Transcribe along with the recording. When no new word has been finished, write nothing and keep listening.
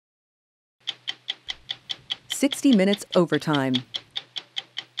60 Minutes Overtime.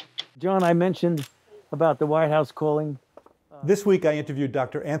 John, I mentioned about the White House calling. This week I interviewed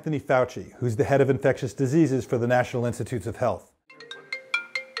Dr. Anthony Fauci, who's the head of infectious diseases for the National Institutes of Health.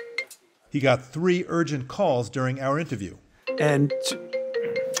 He got 3 urgent calls during our interview. And,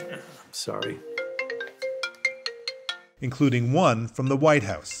 sorry. Including one from the White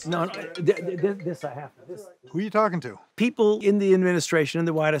House. No, this I have to. Who are you talking to? People in the administration, in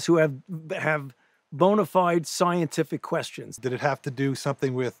the White House, who have bona fide scientific questions. Did it have to do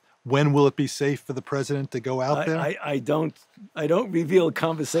something with when will it be safe for the president to go out there? I don't reveal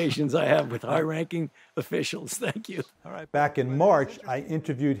conversations I have with high-ranking officials. Thank you. All right. Back in March, I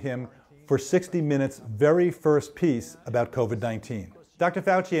interviewed him for 60 Minutes' very first piece about COVID-19. Dr.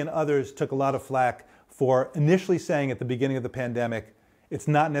 Fauci and others took a lot of flack for initially saying at the beginning of the pandemic, it's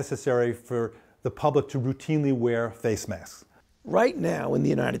not necessary for the public to routinely wear face masks. Right now in the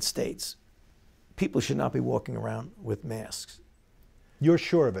United States, people should not be walking around with masks. You're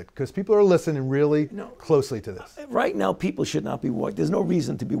sure of it? Because people are listening really closely to this. Right now, people should not be walking. There's no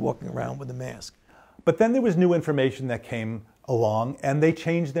reason to be walking around with a mask. But then there was new information that came along, and they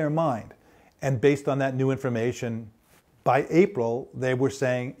changed their mind. And based on that new information, by April, they were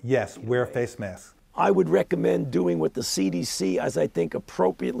saying, yes, wear face masks. I would recommend doing what the CDC, as I think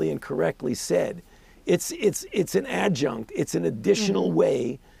appropriately and correctly said. It's an adjunct. It's an additional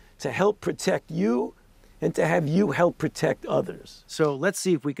way to help protect you and to have you help protect others. So let's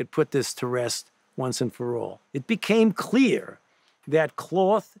see if we could put this to rest once and for all. It became clear that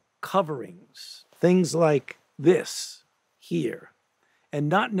cloth coverings, things like this here, and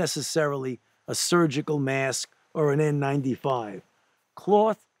not necessarily a surgical mask or an N95,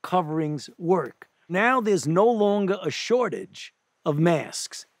 cloth coverings work. Now there's no longer a shortage of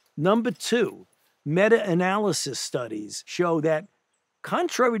masks. Number 2, meta-analysis studies show that,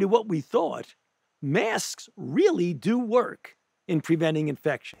 contrary to what we thought, masks really do work in preventing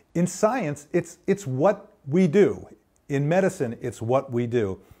infection. In science, it's what we do. In medicine, it's what we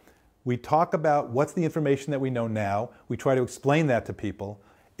do. We talk about what's the information that we know now. We try to explain that to people.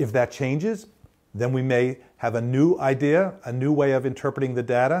 If that changes, then we may have a new idea, a new way of interpreting the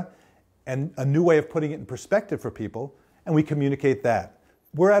data, and a new way of putting it in perspective for people, and we communicate that.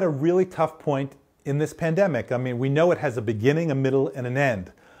 We're at a really tough point in this pandemic. I mean, we know it has a beginning, a middle, and an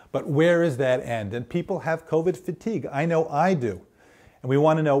end. But where is that end? And people have COVID fatigue. I know I do. And we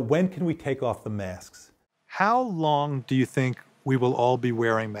want to know, when can we take off the masks? How long do you think we will all be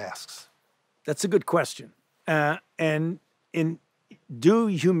wearing masks? That's a good question. And in due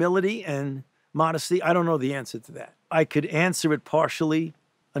humility and modesty, I don't know the answer to that. I could answer it partially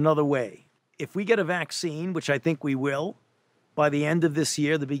another way. If we get a vaccine, which I think we will, by the end of this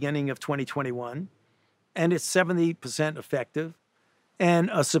year, the beginning of 2021, and it's 70% effective, and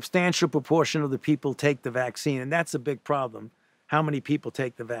a substantial proportion of the people take the vaccine, and that's a big problem, how many people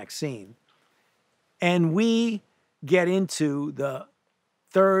take the vaccine. And we get into the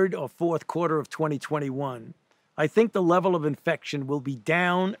 3rd or 4th quarter of 2021, I think the level of infection will be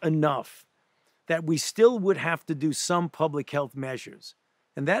down enough that we still would have to do some public health measures.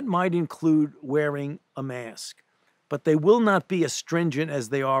 And that might include wearing a mask. But they will not be as stringent as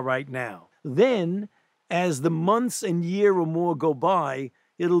they are right now. Then, as the months and year or more go by,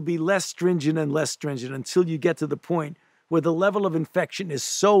 it'll be less stringent and less stringent until you get to the point where the level of infection is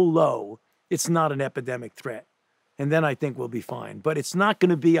so low, it's not an epidemic threat. And then I think we'll be fine. But it's not going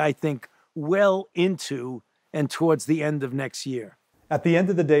to be, I think, well into and towards the end of next year. At the end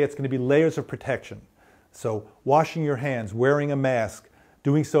of the day, it's going to be layers of protection. So washing your hands, wearing a mask,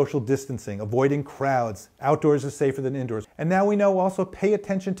 doing social distancing, avoiding crowds. Outdoors is safer than indoors. And now we know also pay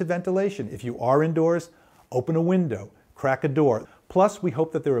attention to ventilation. If you are indoors, open a window, crack a door. Plus, we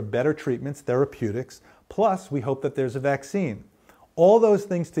hope that there are better treatments, therapeutics. Plus, we hope that there's a vaccine. All those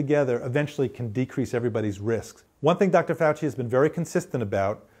things together eventually can decrease everybody's risks. One thing Dr. Fauci has been very consistent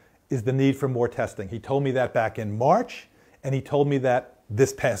about is the need for more testing. He told me that back in March, and he told me that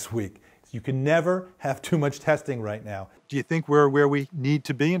this past week. You can never have too much testing right now. Do you think we're where we need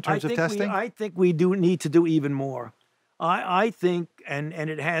to be in terms of testing? I think we do need to do even more. I think, and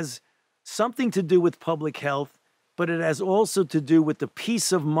it has something to do with public health, but it has also to do with the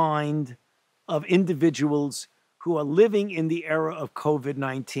peace of mind of individuals who are living in the era of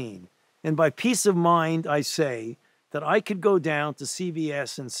COVID-19. And by peace of mind, I say that I could go down to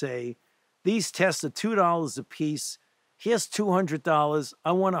CBS and say, these tests are $2 a piece. Here's $200.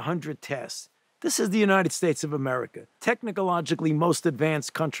 I want 100 tests. This is the United States of America, technologically most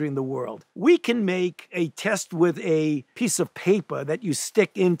advanced country in the world. We can make a test with a piece of paper that you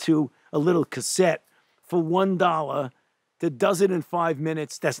stick into a little cassette for $1 that does it in 5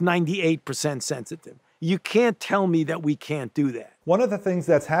 minutes. That's 98% sensitive. You can't tell me that we can't do that. One of the things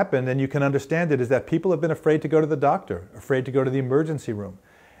that's happened, and you can understand it, is that people have been afraid to go to the doctor, afraid to go to the emergency room.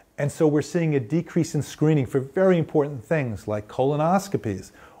 And so we're seeing a decrease in screening for very important things like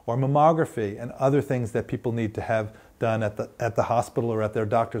colonoscopies or mammography and other things that people need to have done at the hospital or at their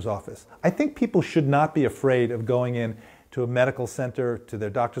doctor's office. I think people should not be afraid of going in to a medical center, to their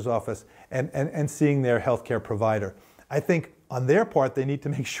doctor's office, and seeing their healthcare provider. I think on their part, they need to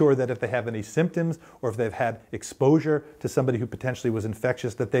make sure that if they have any symptoms or if they've had exposure to somebody who potentially was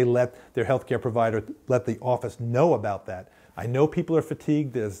infectious, that they let their healthcare provider, let the office know about that. I know people are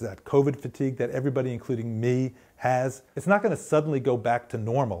fatigued. There's that COVID fatigue that everybody, including me, has. It's not going to suddenly go back to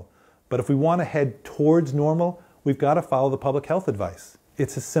normal. But if we want to head towards normal, we've got to follow the public health advice.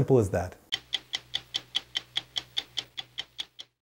 It's as simple as that.